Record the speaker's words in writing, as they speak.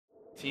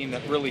team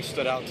that really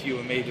stood out to you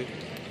and made it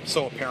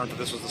so apparent that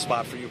this was the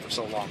spot for you for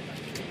so long?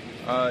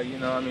 I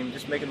mean,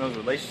 just making those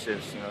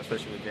relationships,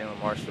 especially with Jalen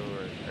Marshall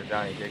or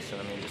Johnny Dixon.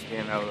 I mean, just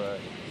being able to,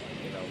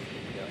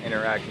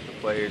 interact with the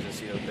players and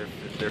see what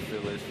their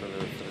feel is for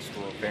the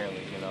school.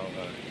 Apparently,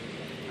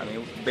 I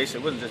mean, basically,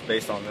 it wasn't just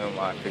based on them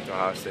why I picked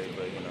Ohio State,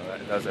 but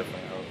that was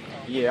definitely help.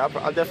 Yeah,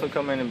 I'll definitely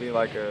come in and be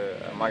like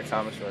a Mike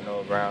Thomas or a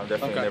Noah Brown,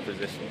 definitely in their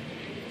position,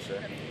 for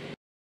sure.